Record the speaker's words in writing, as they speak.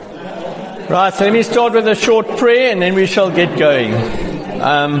Right, so let me start with a short prayer and then we shall get going.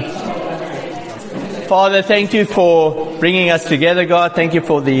 Father, thank you for bringing us together, God. Thank you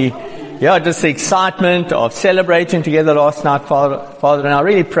for just the excitement of celebrating together last night, Father. And I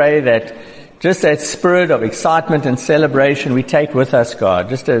really pray that just that spirit of excitement and celebration we take with us, God.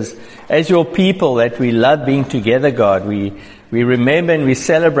 Just as your people, that we love being together, God. We remember and we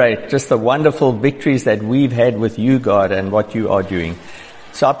celebrate just the wonderful victories that we've had with you, God, and what you are doing.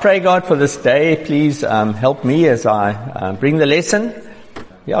 So I pray, God, for this day. Please help me as I bring the lesson.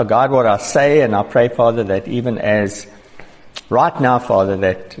 Guide what I say, and I pray, Father, that even as right now, Father,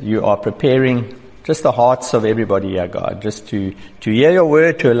 that you are preparing just the hearts of everybody here, God, just to hear your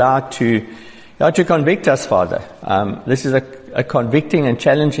word, to allow to convict us, Father. This is a convicting and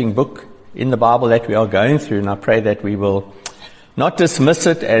challenging book in the Bible that we are going through, and I pray that we will not dismiss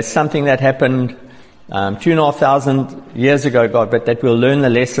it as something that happened 2,500 years ago, God, but that we'll learn the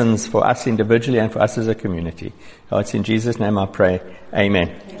lessons for us individually and for us as a community. God, it's in Jesus' name I pray.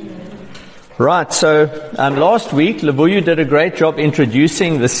 Amen. Right, so last week, Lavuyu did a great job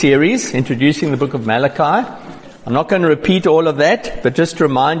introducing the series, introducing the book of Malachi. I'm not going to repeat all of that, but just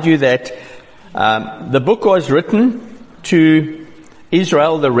remind you that the book was written to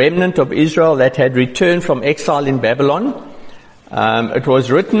Israel, the remnant of Israel that had returned from exile in Babylon. It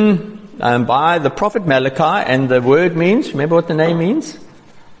was written by the prophet Malachi, and the word means, remember what the name means?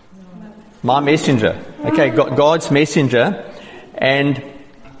 My messenger. Okay, God's messenger. And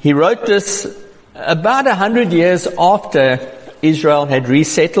he wrote this about 100 years after Israel had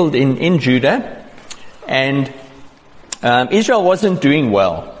resettled in Judah. And Israel wasn't doing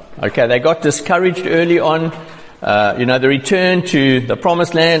well. Okay, they got discouraged early on. The return to the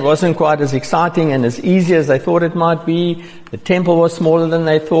promised land wasn't quite as exciting and as easy as they thought it might be. The temple was smaller than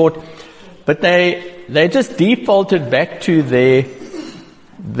they thought. But they just defaulted back to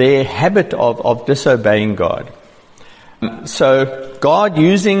their habit of disobeying God. So God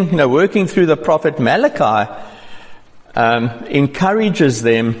working through the prophet Malachi, encourages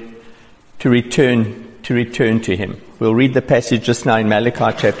them to return to him. We'll read the passage just now in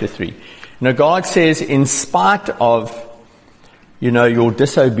Malachi chapter 3. God says, in spite of, your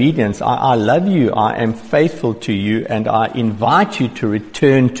disobedience, I love you, I am faithful to you, and I invite you to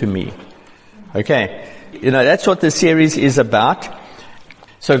return to me. Okay. That's what the series is about.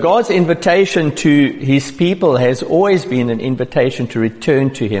 So God's invitation to his people has always been an invitation to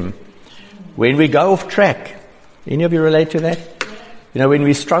return to him. When we go off track, any of you relate to that? When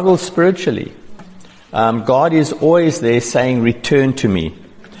we struggle spiritually, God is always there saying, return to me,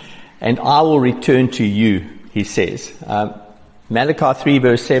 and I will return to you, he says. Malachi 3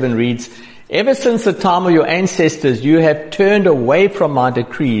 verse 7 reads, ever since the time of your ancestors, you have turned away from my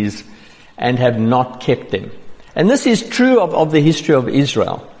decrees and have not kept them. And this is true of the history of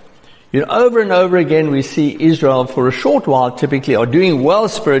Israel. Over and over again we see Israel for a short while typically are doing well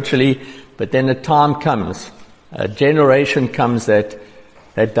spiritually, but then a time comes, a generation comes that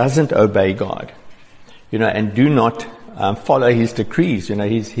doesn't obey God, and do not follow his decrees,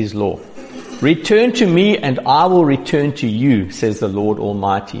 his law. Return to me and I will return to you, says the Lord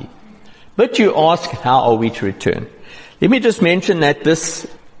Almighty. But you ask, how are we to return? Let me just mention that this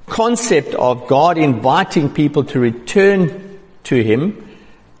concept of God inviting people to return to him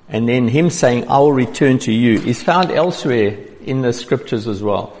and then him saying, I will return to you, is found elsewhere in the scriptures as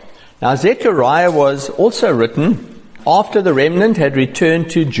well. Now, Zechariah was also written after the remnant had returned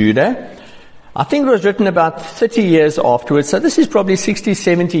to Judah. I think it was written about 30 years afterwards. So this is probably 60,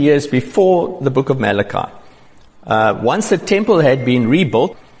 70 years before the book of Malachi. Once the temple had been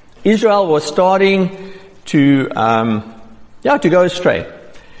rebuilt, Israel was starting to go astray.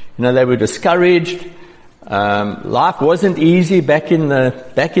 They were discouraged. Life wasn't easy back in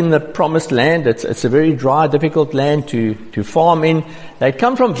the promised land. It's a very dry, difficult land to farm in. They'd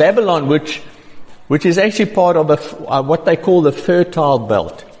come from Babylon, which is actually part of what they call the fertile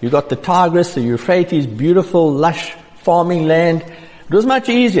belt. You got the Tigris, the Euphrates, beautiful, lush farming land. It was much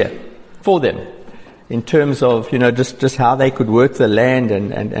easier for them in terms of, just how they could work the land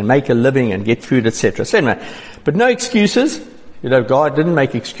and make a living and get food, etc. So anyway, but no excuses. God didn't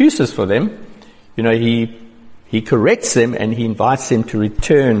make excuses for them. He corrects them and he invites them to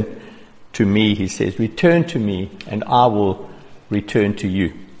return to me. He says, return to me and I will return to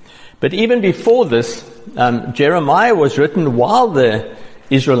you. But even before this, Jeremiah was written while the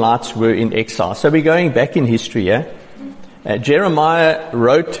Israelites were in exile. So we're going back in history here. Jeremiah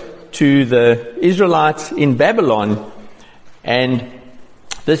wrote to the Israelites in Babylon, and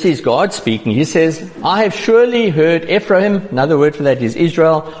this is God speaking. He says, I have surely heard Ephraim, another word for that is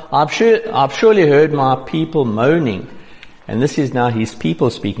Israel. I've surely heard my people moaning. And this is now his people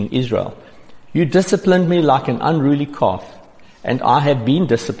speaking, Israel. You disciplined me like an unruly calf, and I have been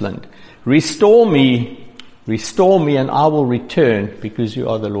disciplined. Restore me, and I will return, because you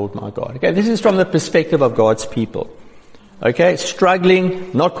are the Lord my God. Okay, this is from the perspective of God's people. Okay,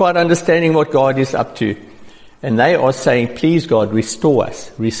 struggling, not quite understanding what God is up to. And they are saying, please God, restore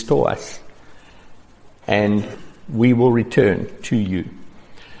us, and we will return to you.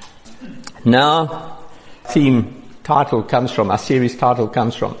 Now, our series title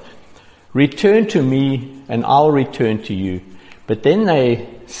comes from, return to me and I'll return to you. But then they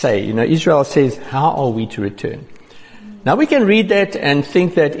say, Israel says, how are we to return? Now we can read that and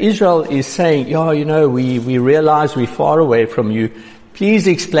think that Israel is saying, we realize we're far away from you. Please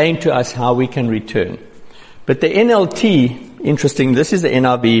explain to us how we can return. But the NLT, interesting, this is the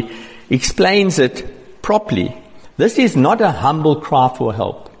NIV, explains it properly. This is not a humble cry for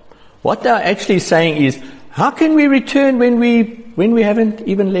help. What they're actually saying is, how can we return when we haven't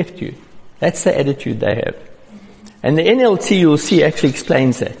even left you? That's the attitude they have. And the NLT, you'll see, actually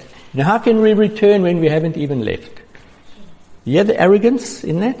explains that. How can we return when we haven't even left? You hear the arrogance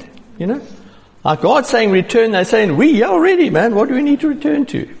in that? Like God's saying return, they're saying, we are ready, man. What do we need to return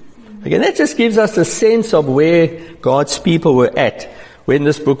to? Again, that just gives us a sense of where God's people were at when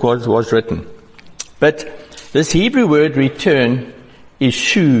this book was written. But this Hebrew word return is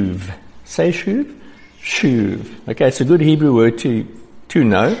shuv. Say shuv? Shuv. Okay, it's a good Hebrew word to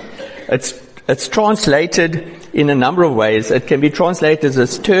know. It's translated in a number of ways. It can be translated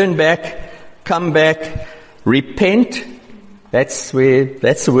as turn back, come back, repent. That's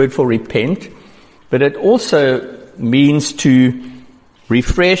the word for repent. But it also means to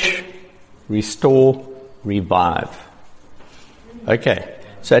refresh, restore, revive. Okay,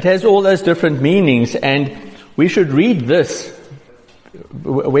 so it has all those different meanings, and we should read this.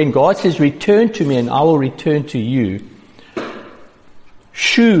 When God says, return to me and I will return to you,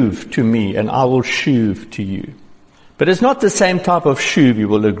 shuv to me and I will shuv to you. But it's not the same type of shuv, you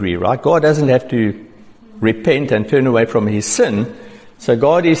will agree, right? God doesn't have to repent and turn away from his sin. So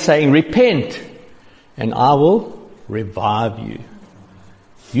God is saying, repent and I will revive you.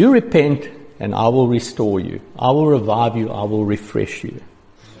 You repent and I will restore you. I will revive you. I will refresh you.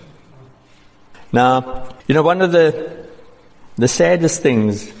 Now, one of the saddest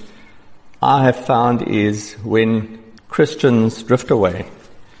things I have found is when Christians drift away.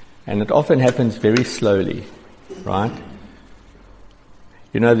 And it often happens very slowly, right?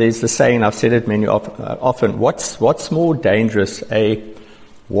 There's the saying, I've said it many often, what's more dangerous, a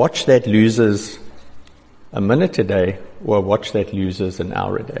watch that loses a minute a day or a watch that loses an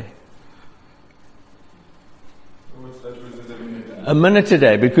hour a day? A minute a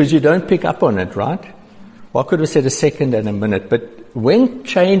day, because you don't pick up on it, right? Well, I could have said a second and a minute, but when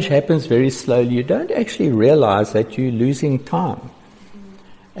change happens very slowly, you don't actually realize that you're losing time.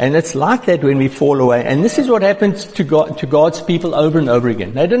 And it's like that when we fall away. And this is what happens to God's people over and over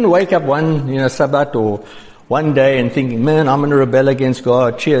again. They didn't wake up one, Sabbath or one day and thinking, man, I'm going to rebel against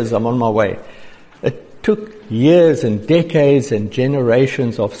God. Cheers, I'm on my way. It took years and decades and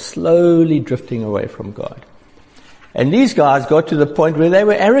generations of slowly drifting away from God. And these guys got to the point where they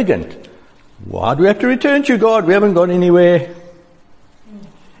were arrogant. Why do we have to return to you, God? We haven't gone anywhere.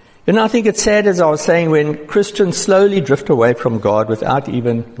 I think it's sad, as I was saying, when Christians slowly drift away from God without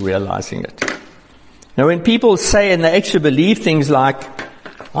even realizing it. Now, when people say, and they actually believe things like,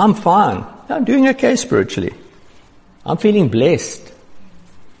 I'm fine. I'm doing okay spiritually. I'm feeling blessed.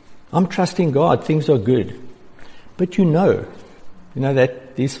 I'm trusting God. Things are good. But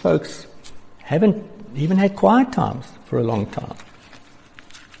that these folks haven't even had quiet times for a long time.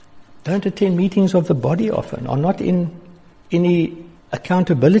 Don't attend meetings of the body often, are not in any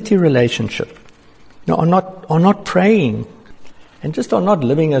accountability relationship, are not praying, and just are not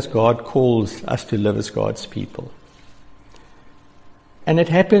living as God calls us to live as God's people. And it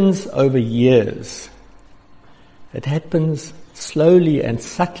happens over years. It happens slowly and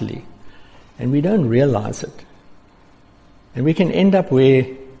subtly, and we don't realize it. And we can end up where,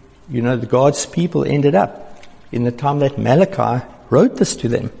 the God's people ended up in the time that Malachi wrote this to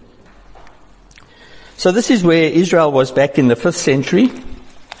them. So this is where Israel was back in the 5th century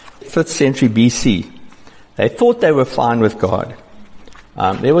BC. They thought they were fine with God.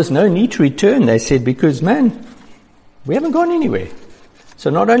 There was no need to return, they said, because, man, we haven't gone anywhere. So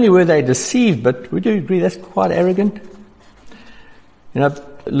not only were they deceived, but would you agree that's quite arrogant?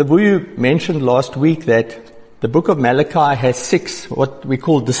 Lavuyu mentioned last week that the book of Malachi has 6 what we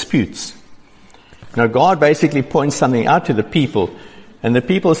call disputes. God basically points something out to the people, and the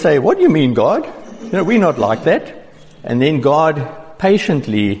people say, what do you mean, God? We're not like that. And then God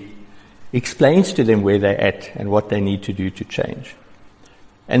patiently explains to them where they're at and what they need to do to change.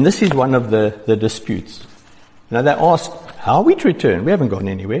 And this is one of the disputes. They ask, how are we to return? We haven't gone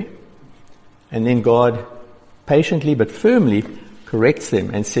anywhere. And then God patiently but firmly corrects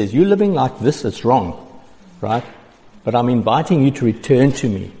them and says, you're living like this, it's wrong, right? But I'm inviting you to return to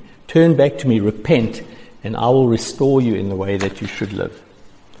me. Turn back to me, repent, and I will restore you in the way that you should live.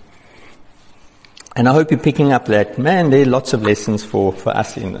 And I hope you're picking up that, man, there are lots of lessons for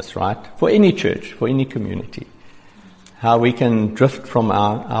us in this, right? For any church, for any community. How we can drift from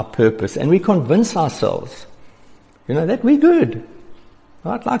our purpose. And we convince ourselves, that we're good.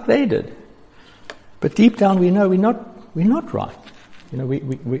 Right? Like they did. But deep down we know we're not right.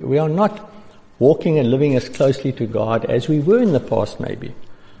 We are not walking and living as closely to God as we were in the past maybe.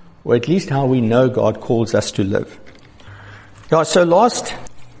 Or at least how we know God calls us to live. Yeah, so last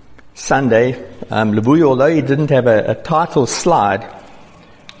Sunday, Lebuye, although he didn't have a title slide,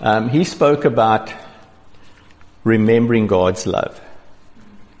 he spoke about remembering God's love.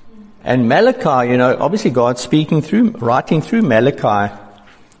 And Malachi, obviously God's writing through Malachi,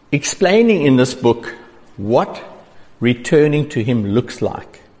 explaining in this book what returning to Him looks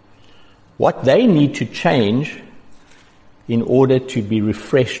like. What they need to change in order to be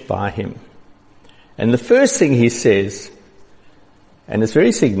refreshed by Him. And the first thing he says, and it's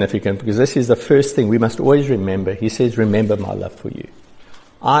very significant because this is the first thing we must always remember. He says, remember my love for you.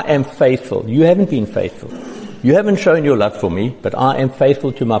 I am faithful. You haven't been faithful. You haven't shown your love for me, but I am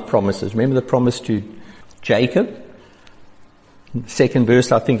faithful to my promises. Remember the promise to Jacob? Second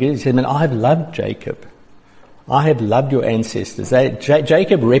verse, I think it is. He said, man, I have loved Jacob. I have loved your ancestors.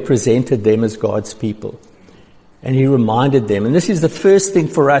 Jacob represented them as God's people. And he reminded them. And this is the first thing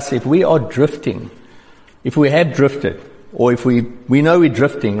for us. If we are drifting, if we have drifted, or if we know we're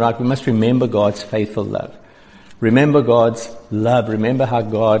drifting, right, we must remember God's faithful love. Remember God's love. Remember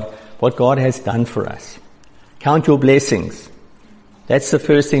what God has done for us. Count your blessings. That's the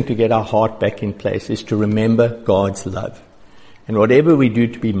first thing to get our heart back in place, is to remember God's love. And whatever we do,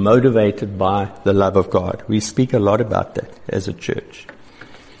 to be motivated by the love of God. We speak a lot about that as a church.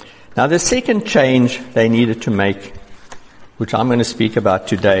 Now the second change they needed to make, which I'm going to speak about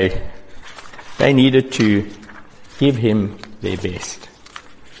today, they needed to give Him their best.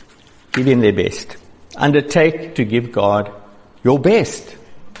 Give Him their best. Undertake to give God your best.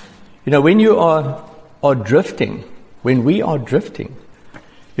 When you are drifting, when we are drifting,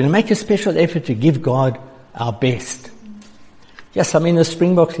 make a special effort to give God our best. Yes, the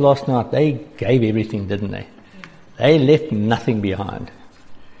Springboks last night, they gave everything, didn't they? They left nothing behind.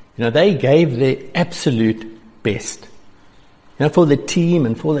 They gave their absolute best. For the team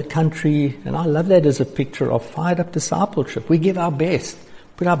and for the country. And I love that as a picture of fired up discipleship. We give our best.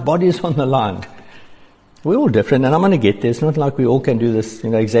 Put our bodies on the line. We're all different, and I'm going to get there. It's not like we all can do this,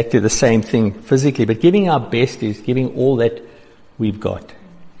 exactly the same thing physically. But giving our best is giving all that we've got.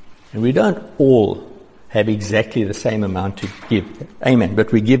 And we don't all have exactly the same amount to give. Amen.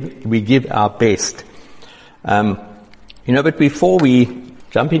 But we give our best. But before we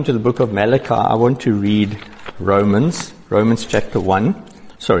jump into the book of Malachi, I want to read Romans chapter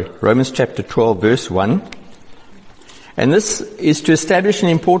 12, verse 1. And this is to establish an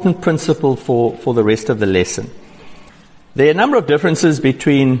important principle for the rest of the lesson. There are a number of differences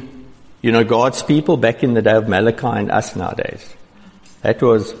between, God's people back in the day of Malachi and us nowadays. That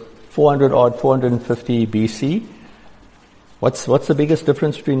was 450 BC. What's the biggest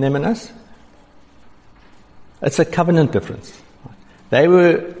difference between them and us? It's a covenant difference. They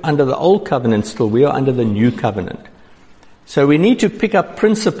were under the old covenant still. We are under the new covenant. So we need to pick up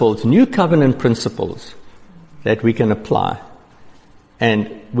principles, new covenant principles, that we can apply.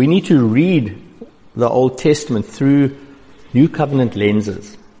 And we need to read the Old Testament through new covenant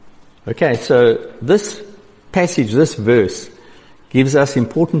lenses. Okay, so this passage, this verse, gives us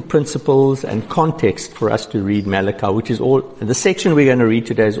important principles and context for us to read Malachi, which is all, the section we're going to read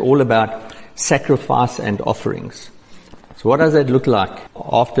today is all about sacrifice and offerings. So what does that look like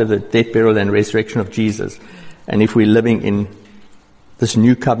after the death, burial, and resurrection of Jesus? And if we're living in this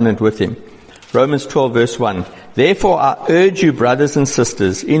new covenant with Him. Romans 12, verse 1. Therefore I urge you, brothers and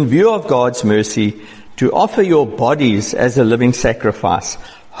sisters, in view of God's mercy, to offer your bodies as a living sacrifice,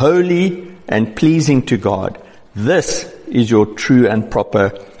 holy and pleasing to God. This is your true and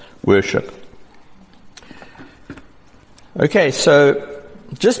proper worship. Okay, so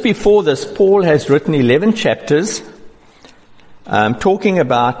just before this, Paul has written 11 chapters talking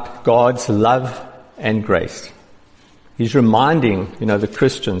about God's love and grace. He's reminding, the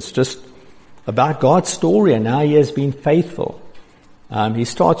Christians just about God's story and how He has been faithful. He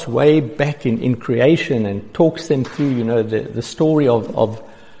starts way back in creation and talks them through, the story of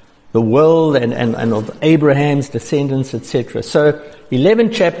the world and of Abraham's descendants, etc. So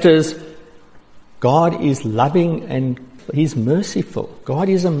 11 chapters, God is loving and He's merciful. God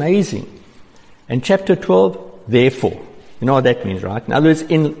is amazing. And chapter 12, therefore. You know what that means, right? In other words,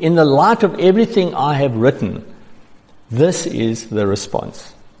 in the light of everything I have written, this is the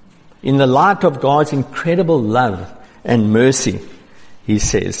response. In the light of God's incredible love and mercy, He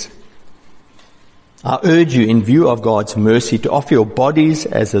says, I urge you, in view of God's mercy, to offer your bodies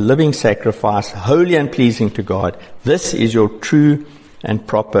as a living sacrifice, holy and pleasing to God. This is your true and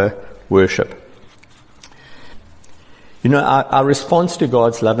proper worship. You know, our response to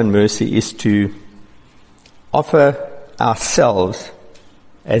God's love and mercy is to offer ourselves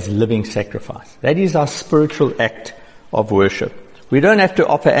as living sacrifice. That is our spiritual act of worship. We don't have to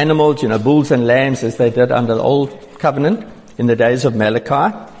offer animals, bulls and lambs as they did under the old covenant in the days of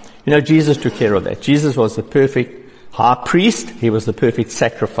Malachi. Jesus took care of that. Jesus was the perfect high priest. He was the perfect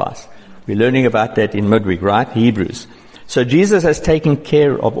sacrifice. We're learning about that in midweek, right? Hebrews. So Jesus has taken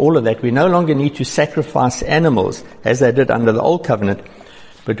care of all of that. We no longer need to sacrifice animals as they did under the old covenant,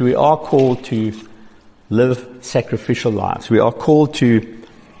 but we are called to live sacrificial lives. We are called to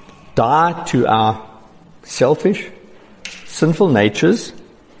die to our selfish, sinful natures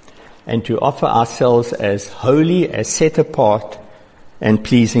and to offer ourselves as holy, as set apart and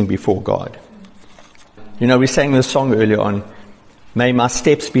pleasing before God. We sang this song earlier on, may my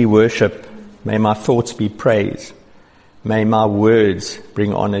steps be worship, may my thoughts be praise, may my words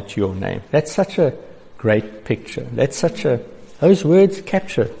bring honor to your name. That's such a great picture. Those words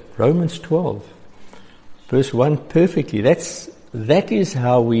capture Romans 12, verse 1 perfectly. That is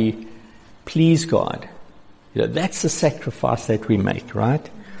how we please God. That's the sacrifice that we make, right?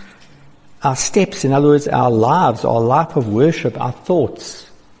 Our steps, in other words, our lives, our life of worship, our thoughts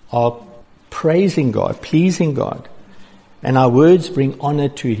are praising God, pleasing God. And our words bring honor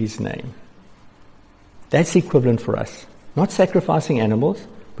to His name. That's equivalent for us. Not sacrificing animals,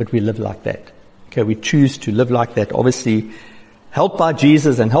 but we live like that. Okay, we choose to live like that. Obviously, helped by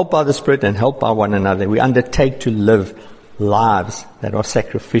Jesus and helped by the Spirit and helped by one another. We undertake to live lives that are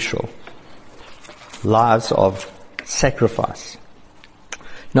sacrificial. Lives of sacrifice.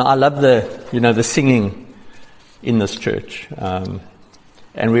 Now, I love the singing in this church.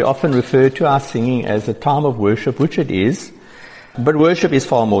 And we often refer to our singing as a time of worship, which it is. But worship is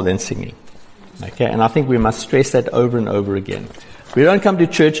far more than singing. Okay, and I think we must stress that over and over again. We don't come to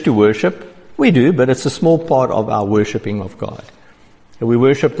church to worship. We do, but it's a small part of our worshiping of God. We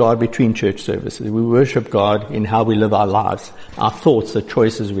worship God between church services. We worship God in how we live our lives, our thoughts, the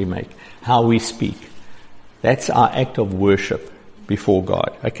choices we make, how we speak. That's our act of worship before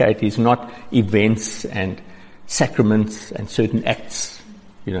God. Okay, it is not events and sacraments and certain acts,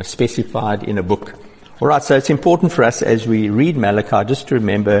 specified in a book. All right, so it's important for us as we read Malachi just to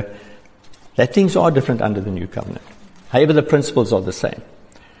remember that things are different under the new covenant. However, the principles are the same.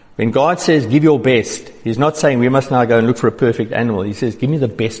 When God says, give your best, He's not saying we must now go and look for a perfect animal. He says, give me the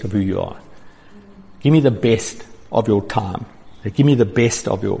best of who you are. Give me the best of your time. Give me the best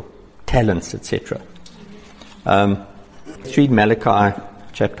of your talents, etc. Let's read Malachi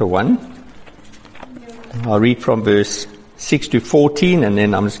chapter 1. I'll read from verse 6 to 14, and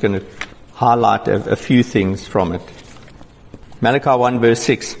then I'm just going to highlight a few things from it. Malachi 1 verse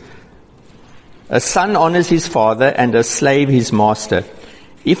 6. A son honors his father, and a slave his master.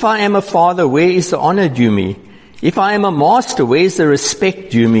 If I am a father, where is the honor due me? If I am a master, where is the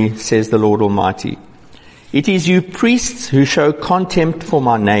respect due me, says the Lord Almighty. It is you priests who show contempt for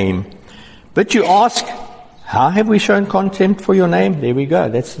my name. But you ask, how have we shown contempt for your name? There we go.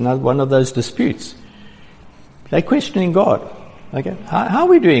 That's another one of those disputes. They're questioning God. Okay, how are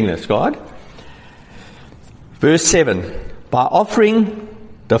we doing this, God? Verse 7. By offering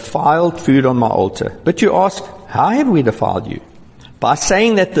defiled food on my altar. But you ask, how have we defiled you? By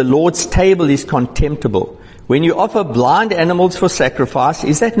saying that the Lord's table is contemptible. When you offer blind animals for sacrifice,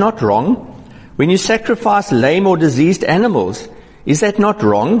 is that not wrong? When you sacrifice lame or diseased animals, is that not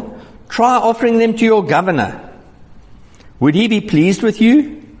wrong? Try offering them to your governor. Would he be pleased with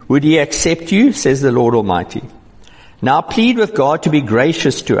you? Would he accept you? Says the Lord Almighty. Now plead with God to be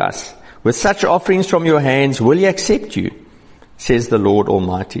gracious to us. With such offerings from your hands, will he accept you? Says the Lord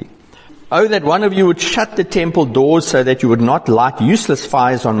Almighty. Oh, that one of you would shut the temple doors so that you would not light useless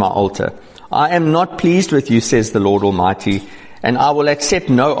fires on my altar. I am not pleased with you, says the Lord Almighty, and I will accept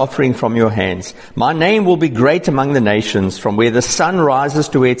no offering from your hands. My name will be great among the nations, from where the sun rises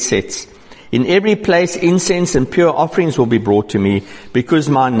to where it sets. In every place incense and pure offerings will be brought to me, because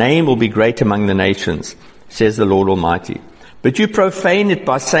my name will be great among the nations, says the Lord Almighty. But you profane it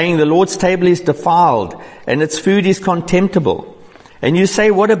by saying the Lord's table is defiled, and its food is contemptible. And you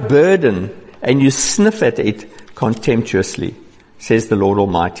say, what a burden, and you sniff at it contemptuously, says the Lord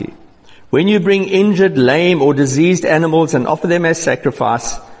Almighty. When you bring injured, lame, or diseased animals and offer them as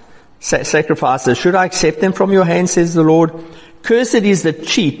sacrifices, should I accept them from your hand, says the Lord? Cursed is the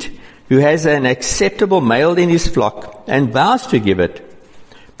cheat who has an acceptable male in his flock and vows to give it,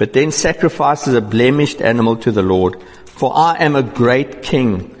 but then sacrifices a blemished animal to the Lord. For I am a great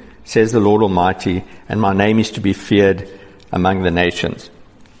king, says the Lord Almighty, and my name is to be feared among the nations.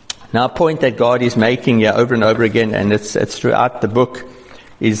 Now, a point that God is making here over and over again, and it's throughout the book,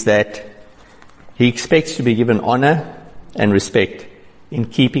 is that He expects to be given honor and respect in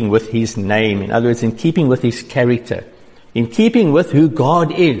keeping with His name. In other words, in keeping with His character, in keeping with who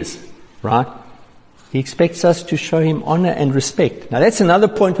God is, right? He expects us to show Him honor and respect. Now, that's another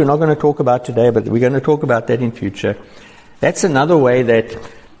point we're not going to talk about today, but we're going to talk about that in future. That's another way that,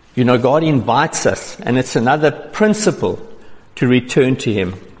 God invites us, and it's another principle to return to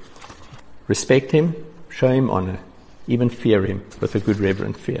Him. Respect Him, show Him honor, even fear Him with a good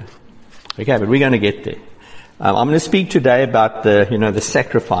reverent fear. Okay, but we're going to get there. I'm going to speak today about the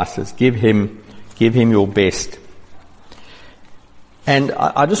sacrifices. Give Him your best. And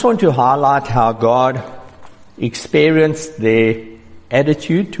I just want to highlight how God experienced their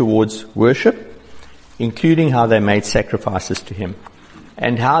attitude towards worship, including how they made sacrifices to Him,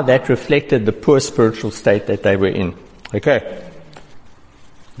 and how that reflected the poor spiritual state that they were in. Okay.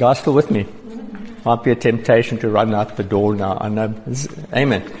 Guys still with me? Might be a temptation to run out the door now. I know.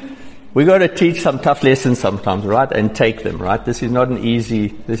 Amen. We got to teach some tough lessons sometimes, right? And take them, right? This is not an easy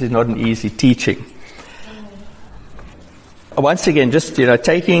teaching. Once again, just,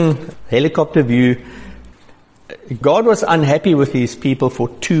 taking helicopter view, God was unhappy with His people for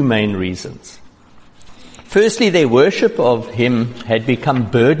two main reasons. Firstly, their worship of Him had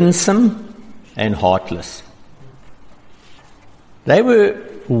become burdensome and heartless. They were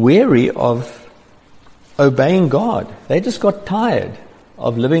weary of obeying God. They just got tired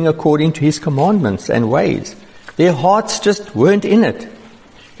of living according to His commandments and ways. Their hearts just weren't in it.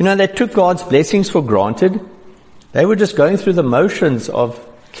 They took God's blessings for granted. They were just going through the motions of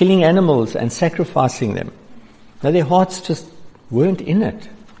killing animals and sacrificing them. Now their hearts just weren't in it.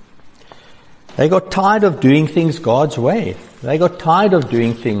 They got tired of doing things God's way. They got tired of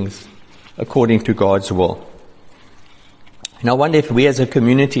doing things according to God's will. I wonder if we as a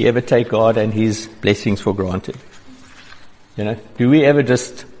community ever take God and His blessings for granted. Do we ever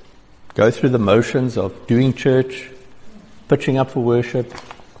just go through the motions of doing church, pitching up for worship,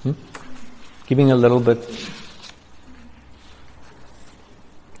 giving a little bit?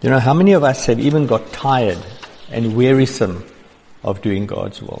 How many of us have even got tired and wearisome of doing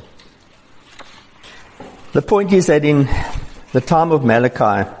God's will? The point is that in the time of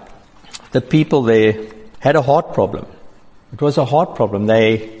Malachi, the people there had a heart problem. It was a heart problem.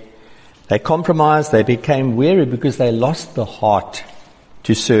 They compromised, they became weary because they lost the heart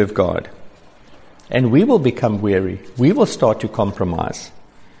to serve God. And we will become weary. We will start to compromise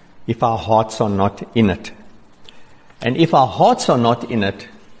if our hearts are not in it. And if our hearts are not in it,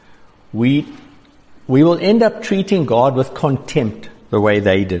 we will end up treating God with contempt the way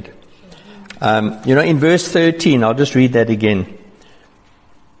they did. In verse 13, I'll just read that again.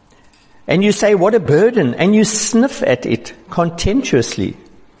 And you say, what a burden, and you sniff at it contemptuously,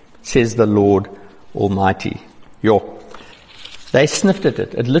 says the Lord Almighty. They sniffed at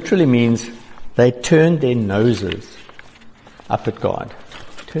it. It literally means they turned their noses up at God.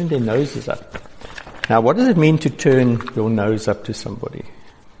 Turned their noses up. Now, what does it mean to turn your nose up to somebody?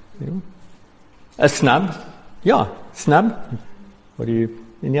 A snub? Yeah, snub.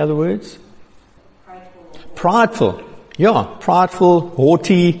 Any other words? Prideful. Yeah, prideful,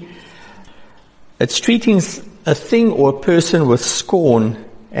 haughty. It's treating a thing or a person with scorn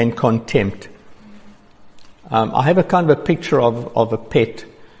and contempt. I have a kind of a picture of a pet.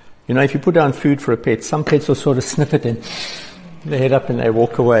 If you put down food for a pet, some pets will sort of sniff it and they head up and they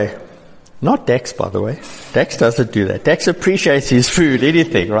walk away. Not Dax, by the way. Dax doesn't do that. Dax appreciates his food,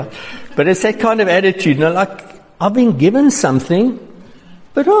 anything, right? But it's that kind of attitude, like, I've been given something,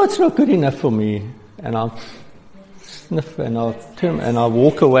 but it's not good enough for me. And I'll sniff and I'll turn and I'll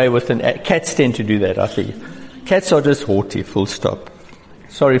walk away with cats tend to do that, I think. Cats are just haughty, full stop.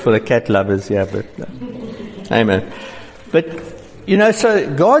 Sorry for the cat lovers, but amen. But,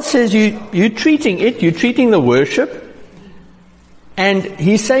 so God says you're treating the worship, and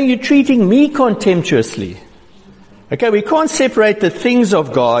He's saying you're treating me contemptuously. Okay, we can't separate the things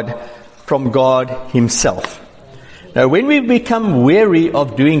of God from God Himself. Now, when we become weary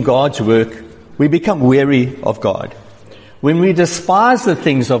of doing God's work, we become weary of God. When we despise the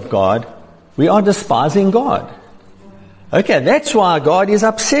things of God, we are despising God. Okay, that's why God is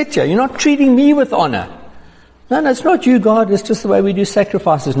upset here. You're not treating me with honor. No, it's not you, God. It's just the way we do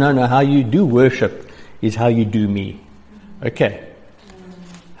sacrifices. No, how you do worship is how you do me. Okay.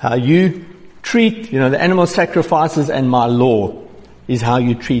 How you treat, the animal sacrifices and my law is how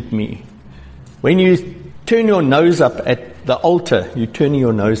you treat me. When you turn your nose up at the altar, you're turning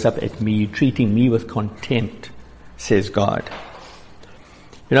your nose up at me. You're treating me with contempt, says God.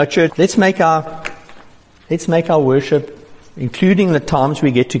 Church, let's make our worship, including the times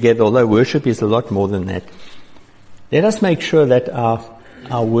we get together, although worship is a lot more than that. Let us make sure that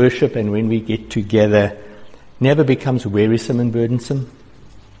our worship and when we get together never becomes wearisome and burdensome.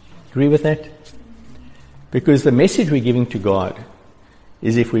 Agree with that? Because the message we're giving to God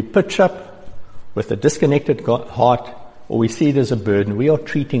is if we pitch up with a disconnected heart or we see it as a burden, we are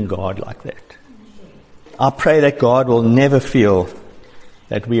treating God like that. I pray that God will never feel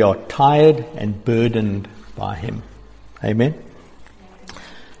that we are tired and burdened by Him. Amen?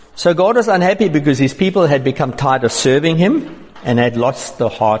 So God was unhappy because His people had become tired of serving Him and had lost the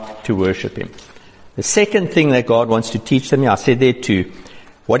heart to worship Him. The second thing that God wants to teach them, I said there too,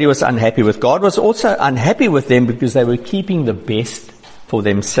 what He was unhappy with. God was also unhappy with them because they were keeping the best for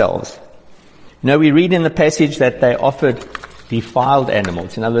themselves. We read in the passage that they offered defiled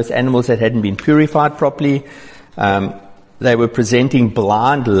animals. In other words, animals that hadn't been purified properly. They were presenting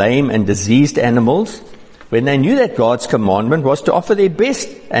blind, lame, and diseased animals when they knew that God's commandment was to offer their best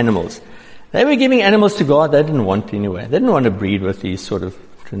animals. They were giving animals to God they didn't want anyway. They didn't want to breed with these sort of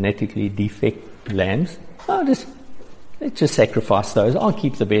genetically defect lambs. Let's just sacrifice those. I'll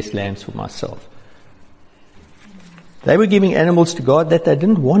keep the best lambs for myself. They were giving animals to God that they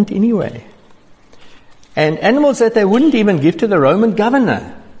didn't want anyway. And animals that they wouldn't even give to the Roman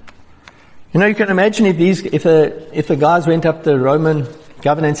governor. You can imagine if the guys went up to the Roman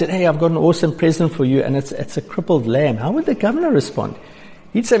governor and said, "Hey, I've got an awesome present for you," and it's a crippled lamb. How would the governor respond?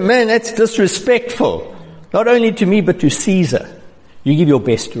 He'd say, "Man, that's disrespectful. Not only to me, but to Caesar. You give your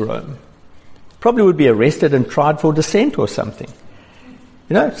best to Rome." Probably would be arrested and tried for dissent or something.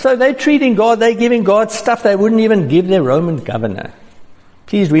 So they're treating God, they're giving God stuff they wouldn't even give their Roman governor.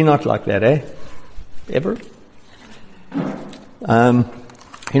 Please, we're not like that, eh? Ever?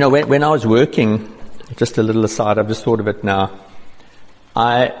 When I was working, just a little aside, I've just thought of it now.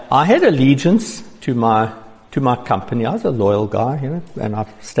 I had allegiance to my company. I was a loyal guy, and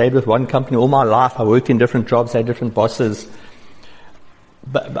I've stayed with one company all my life. I worked in different jobs, had different bosses.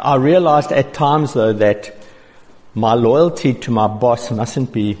 But I realized at times, though, that my loyalty to my boss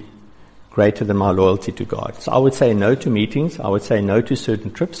mustn't be greater than my loyalty to God. So I would say no to meetings. I would say no to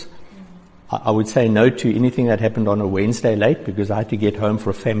certain trips. I would say no to anything that happened on a Wednesday late because I had to get home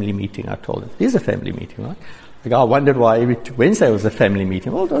for a family meeting. I told him, "There's a family meeting, right?" The guy wondered why every Wednesday was a family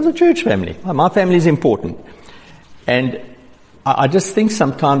meeting. Well, it was a church family. My family is important. And I just think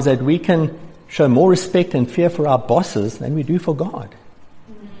sometimes that we can show more respect and fear for our bosses than we do for God.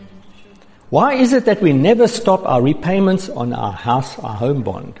 Why is it that we never stop our repayments on our house, our home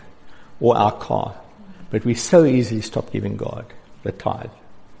bond, or our car, but we so easily stop giving God the tithe?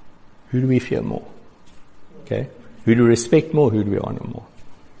 Who do we fear more? Okay? Who do we respect more? Who do we honor more?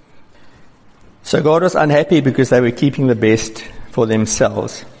 So God was unhappy because they were keeping the best for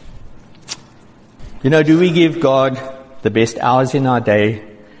themselves. Do we give God the best hours in our day?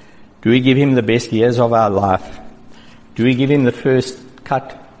 Do we give Him the best years of our life? Do we give Him the first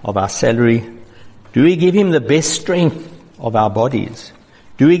cut of our salary? Do we give Him the best strength of our bodies?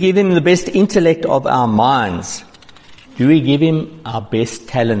 Do we give Him the best intellect of our minds? Do we give Him our best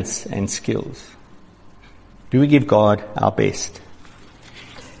talents and skills? Do we give God our best?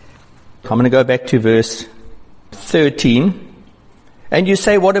 I'm going to go back to verse 13. "And you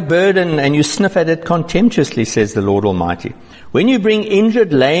say, 'What a burden,' and you sniff at it contemptuously, says the Lord Almighty. When you bring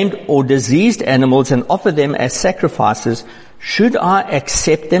injured, lamed, or diseased animals and offer them as sacrifices, should I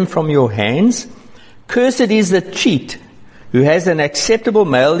accept them from your hands? Cursed is the cheat who has an acceptable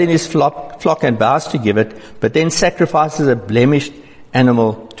male in his flock and vows to give it, but then sacrifices a blemished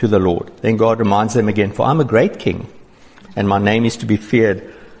animal to the Lord." Then God reminds them again, "For I'm a great king, and my name is to be feared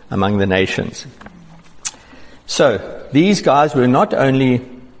among the nations." So, these guys were not only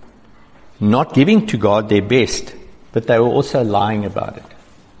not giving to God their best, but they were also lying about it.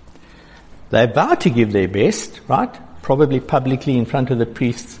 They vowed to give their best, right? Probably publicly in front of the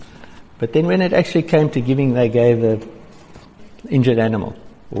priests. But then when it actually came to giving, they gave an injured animal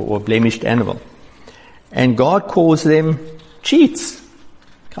or blemished animal. And God calls them cheats.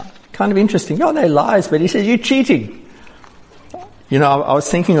 Kind of interesting. No, they're lies, but He says, "You're cheating." I was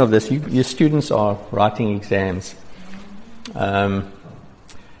thinking of this. Your students are writing exams. And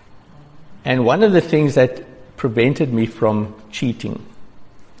one of the things that prevented me from cheating?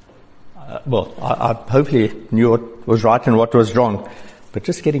 I hopefully knew what was right and what was wrong, but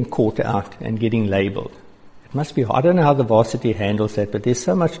just getting caught out and getting labeled. It must be hard. I don't know how the varsity handles that, but there's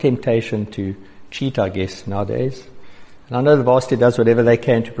so much temptation to cheat, I guess, nowadays. And I know the varsity does whatever they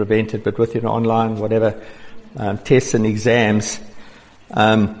can to prevent it, but with online, whatever, tests and exams,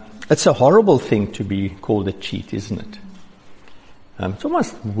 it's a horrible thing to be called a cheat, isn't it? It's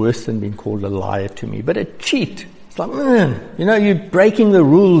almost worse than being called a liar to me, but a cheat. It's like, you're breaking the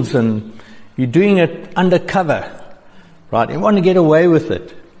rules and you're doing it undercover, right? You want to get away with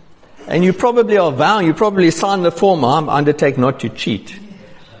it. And you probably are vowing, you probably signed the form, I'm undertake not to cheat.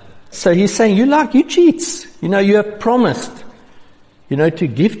 So he's saying, you cheats. You have promised, to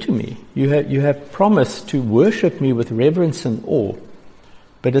give to me. You have promised to worship me with reverence and awe.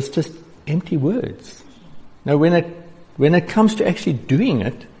 But it's just empty words. Now, when it comes to actually doing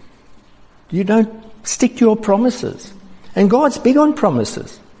it, you don't stick to your promises. And God's big on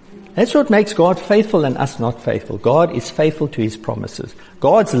promises. That's what makes God faithful and us not faithful. God is faithful to His promises.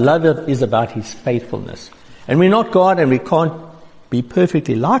 God's love is about His faithfulness. And we're not God, and we can't be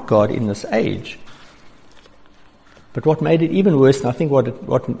perfectly like God in this age. But what made it even worse, and I think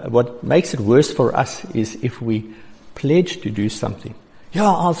what makes it worse for us, is if we pledge to do something. Yeah,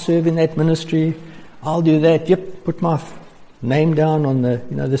 I'll serve in that ministry. I'll do that. Yep, put my name down on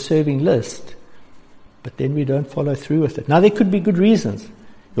the serving list. But then we don't follow through with it. Now, there could be good reasons.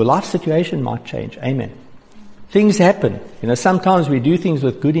 Your life situation might change. Amen. Things happen. Sometimes we do things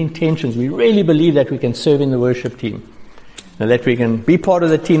with good intentions. We really believe that we can serve in the worship team. And that we can be part of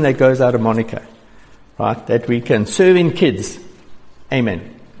the team that goes out of Monica. Right? That we can serve in kids.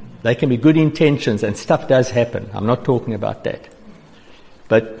 Amen. They can be good intentions and stuff does happen. I'm not talking about that.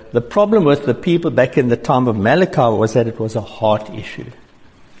 But the problem with the people back in the time of Malachi was that it was a heart issue.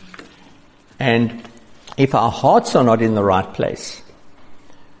 And if our hearts are not in the right place,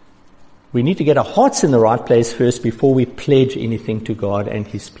 we need to get our hearts in the right place first before we pledge anything to God and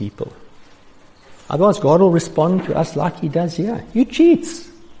His people. Otherwise, God will respond to us like He does here. You cheats.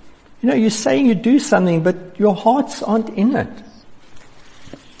 You're saying you do something, but your hearts aren't in it.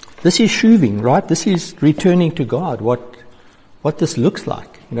 This is shuving, right? This is returning to God. What this looks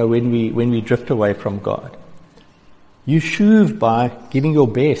like, when we drift away from God. You shuv by giving your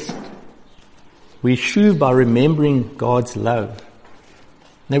best. We shuv by remembering God's love.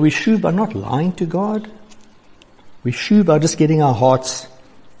 Now we shuv by not lying to God. We shuv by just getting our hearts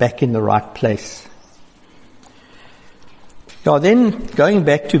back in the right place. Now then, going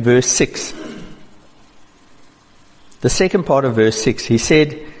back to verse 6. The second part of verse 6, he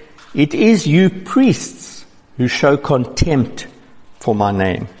said, "It is you priests who show contempt for my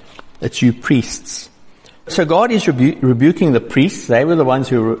name." It's you priests. So God is rebuking the priests. They were the ones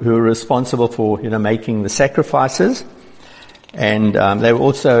who were responsible for, making the sacrifices. And they were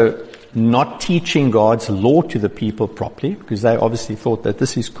also not teaching God's law to the people properly, because they obviously thought that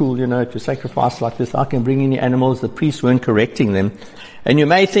this is cool, to sacrifice like this. I can bring any animals. The priests weren't correcting them. And you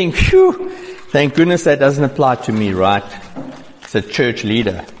may think, phew, thank goodness that doesn't apply to me, right? It's a church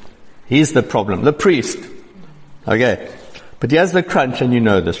leader. Here's the problem. The priest. Okay. But here's the crunch, and you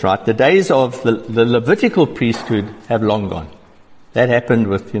know this, right? The days of the Levitical priesthood have long gone. That happened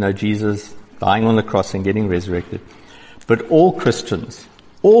with, Jesus dying on the cross and getting resurrected. But all Christians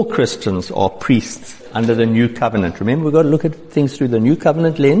are priests under the new covenant. Remember, we've got to look at things through the new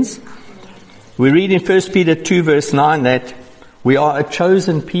covenant lens. We read in 1 Peter 2 verse 9 that we are a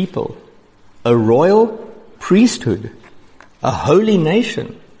chosen people, a royal priesthood, a holy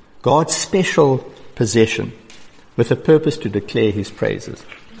nation, God's special possession, with a purpose to declare His praises.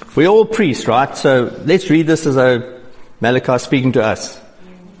 We're all priests, right? So let's read this as though Malachi is speaking to us.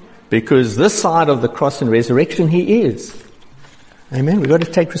 Because this side of the cross and resurrection, He is. Amen. We've got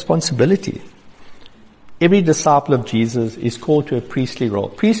to take responsibility. Every disciple of Jesus is called to a priestly role.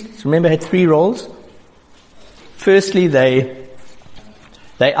 Priests, remember, had 3 roles. Firstly, they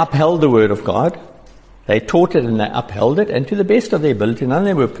upheld the word of God. They taught it and they upheld it, and to the best of their ability. None of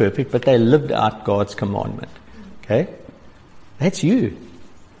them were perfect, but they lived out God's commandment. Okay? That's you.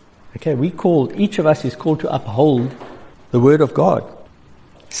 Okay, each of us is called to uphold the word of God.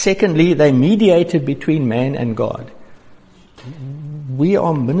 Secondly, they mediated between man and God. We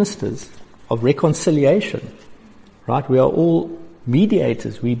are ministers of reconciliation, right? We are all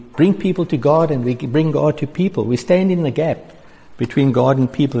mediators. We bring people to God and we bring God to people. We stand in the gap between God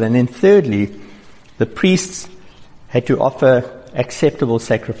and people. And then thirdly, the priests had to offer acceptable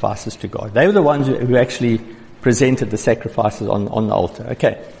sacrifices to God. They were the ones who actually presented the sacrifices on the altar.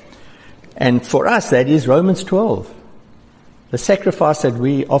 Okay. And for us, that is Romans 12. The sacrifice that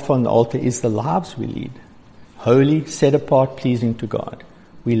we offer on the altar is the lives we lead. holy, set apart, pleasing to God.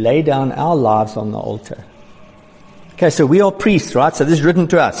 We lay down our lives on the altar. Okay, so we are priests, right? So this is written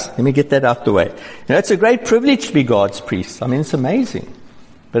to us. Let me get that out the way. It's a great privilege to be God's priests. I mean, it's amazing.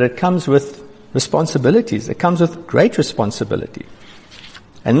 But it comes with responsibilities. It comes with great responsibility.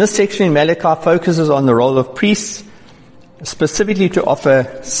 And this section in Malachi focuses on the role of priests, specifically to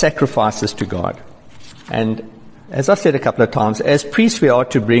offer sacrifices to God. And as I said a couple of times, as priests we are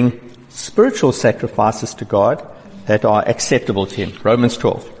to bring spiritual sacrifices to God that are acceptable to Him. Romans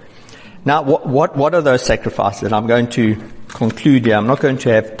 12. Now, what are those sacrifices? And I'm going to conclude here. I'm not going to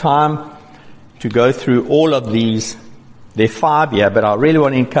have time to go through all of these. There are 5 here, but I really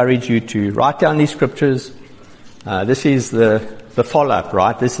want to encourage you to write down these scriptures. This is the follow-up,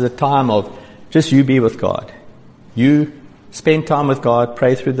 right? This is the time of just you be with God. You spend time with God,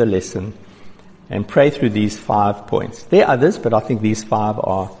 pray through the lesson, and pray through these 5 points. There are others, but I think these 5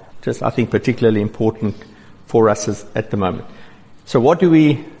 are just, I think, particularly important for us at the moment. So what do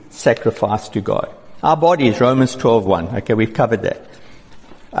we sacrifice to God? Our bodies, Romans 12:1. Okay, we've covered that.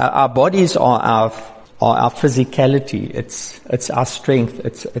 Our bodies are our physicality. It's our strength.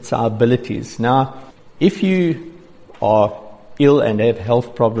 It's our abilities. Now, if you are ill and have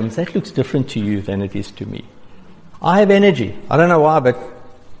health problems, that looks different to you than it is to me. I have energy. I don't know why, but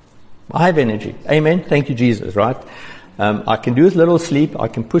I have energy. Amen. Thank you, Jesus, right? I can do with little sleep. I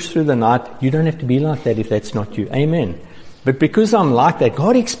can push through the night. You don't have to be like that if that's not you. Amen. But because I'm like that,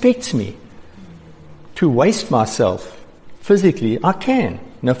 God expects me to waste myself physically. I can,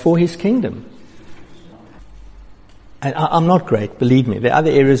 for His kingdom. And I'm not great, believe me. There are other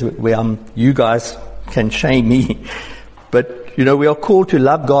areas where you guys can shame me. But, we are called to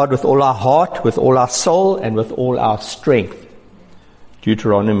love God with all our heart, with all our soul, and with all our strength.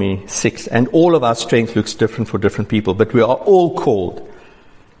 Deuteronomy 6. And all of our strength looks different for different people. But we are all called.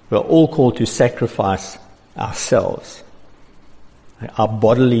 We are all called to sacrifice ourselves. Our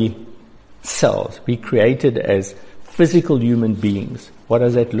bodily selves. We created as physical human beings. What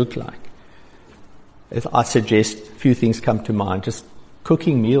does that look like? If I suggest a few things come to mind. Just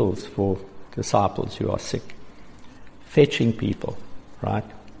cooking meals for disciples who are sick. Fetching people, right?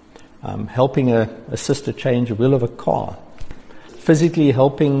 Helping a sister change the wheel of a car. Physically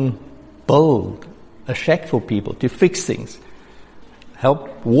helping build a shack for people to fix things.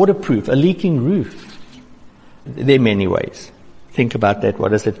 Help waterproof a leaking roof. There are many ways. Think about that.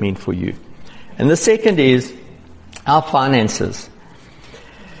 What does it mean for you? And the second is our finances.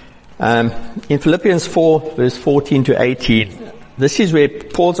 In Philippians 4, verse 14 to 18, this is where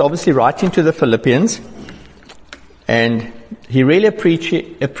Paul's obviously writing to the Philippians, and he really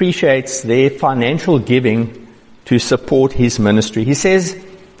appreciates their financial giving to support his ministry. He says,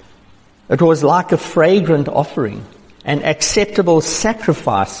 it was like a fragrant offering, an acceptable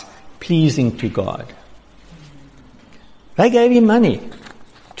sacrifice pleasing to God. They gave him money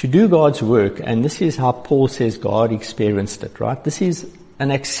to do God's work, and this is how Paul says God experienced it, right? This is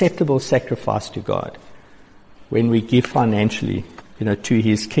an acceptable sacrifice to God when we give financially, to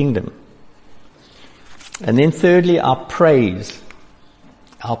His kingdom. And then thirdly, our praise.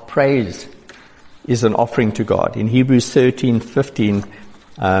 Our praise is an offering to God. In Hebrews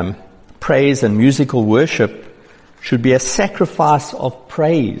 13:15, praise and musical worship should be a sacrifice of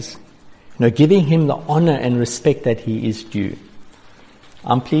praise. Giving Him the honor and respect that He is due.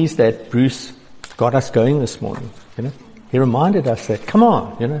 I'm pleased that Bruce got us going this morning. He reminded us that, come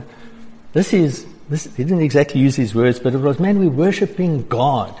on, this, he didn't exactly use his words, but it was, man, we're worshiping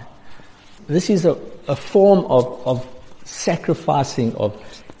God. This is a form of sacrificing,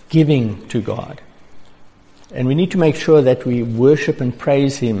 of giving to God. And we need to make sure that we worship and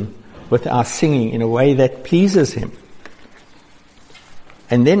praise Him with our singing in a way that pleases Him.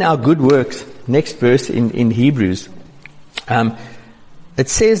 And then our good works, next verse in Hebrews, it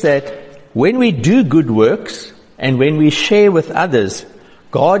says that when we do good works and when we share with others,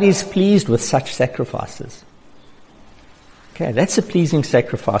 God is pleased with such sacrifices. Okay, that's a pleasing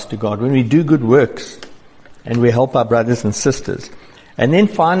sacrifice to God, when we do good works and we help our brothers and sisters. And then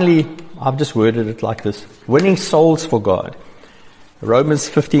finally, I've just worded it like this, winning souls for God. Romans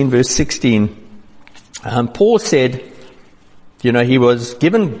 15 verse 16, Paul said, he was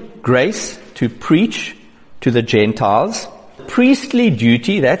given grace to preach to the Gentiles. Priestly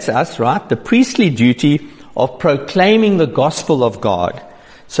duty, that's us, right? The priestly duty of proclaiming the gospel of God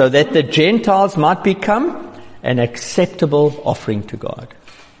so that the Gentiles might become an acceptable offering to God.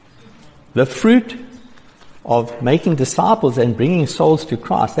 The fruit of making disciples and bringing souls to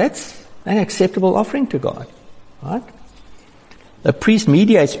Christ, that's an acceptable offering to God, right? The priest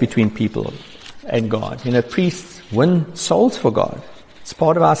mediates between people and God. Priests win souls for God. It's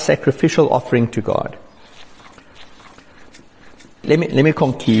part of our sacrificial offering to God. me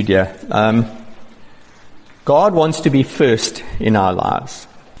conclude here. God wants to be first in our lives,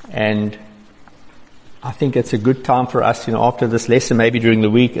 and I think it's a good time for us, after this lesson, maybe during the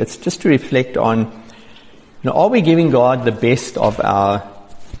week, it's just to reflect on, are we giving God the best of our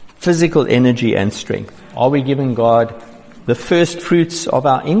physical energy and strength? Are we giving God the first fruits of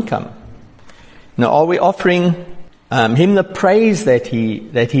our income? Are we offering Him the praise that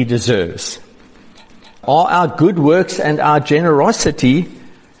He deserves? Are our good works and our generosity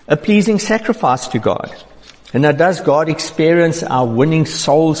a pleasing sacrifice to God? And now, does God experience our winning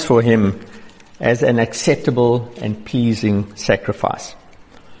souls for Him as an acceptable and pleasing sacrifice?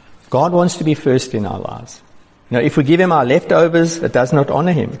 God wants to be first in our lives. If we give Him our leftovers, it does not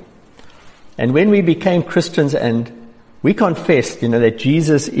honor Him. And when we became Christians and we confessed, that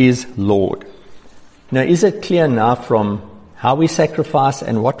Jesus is Lord. Now, is it clear now from how we sacrifice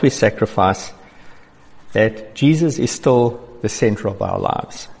and what we sacrifice that Jesus is still the center of our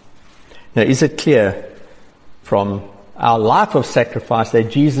lives? Now, is it clear from our life of sacrifice that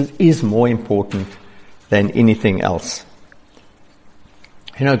Jesus is more important than anything else?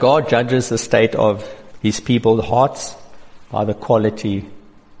 God judges the state of His people's hearts by the quality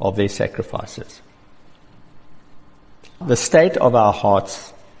of their sacrifices. The state of our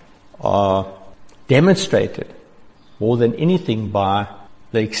hearts are demonstrated more than anything by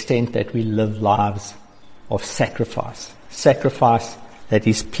the extent that we live lives of sacrifice that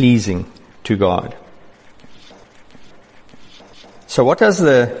is pleasing to God. So what does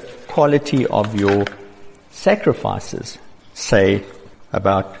the quality of your sacrifices say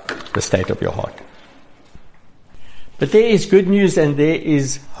about the state of your heart? But there is good news and there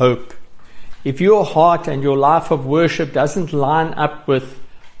is hope. If your heart and your life of worship doesn't line up with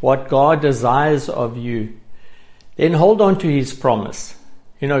what God desires of you, then hold on to His promise.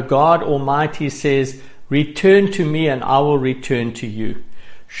 God Almighty says, return to me and I will return to you.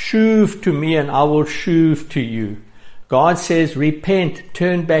 Shuv to me and I will shuv to you. God says, repent,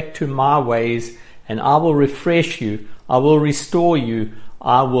 turn back to my ways, and I will refresh you. I will restore you.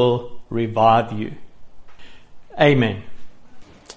 I will revive you. Amen.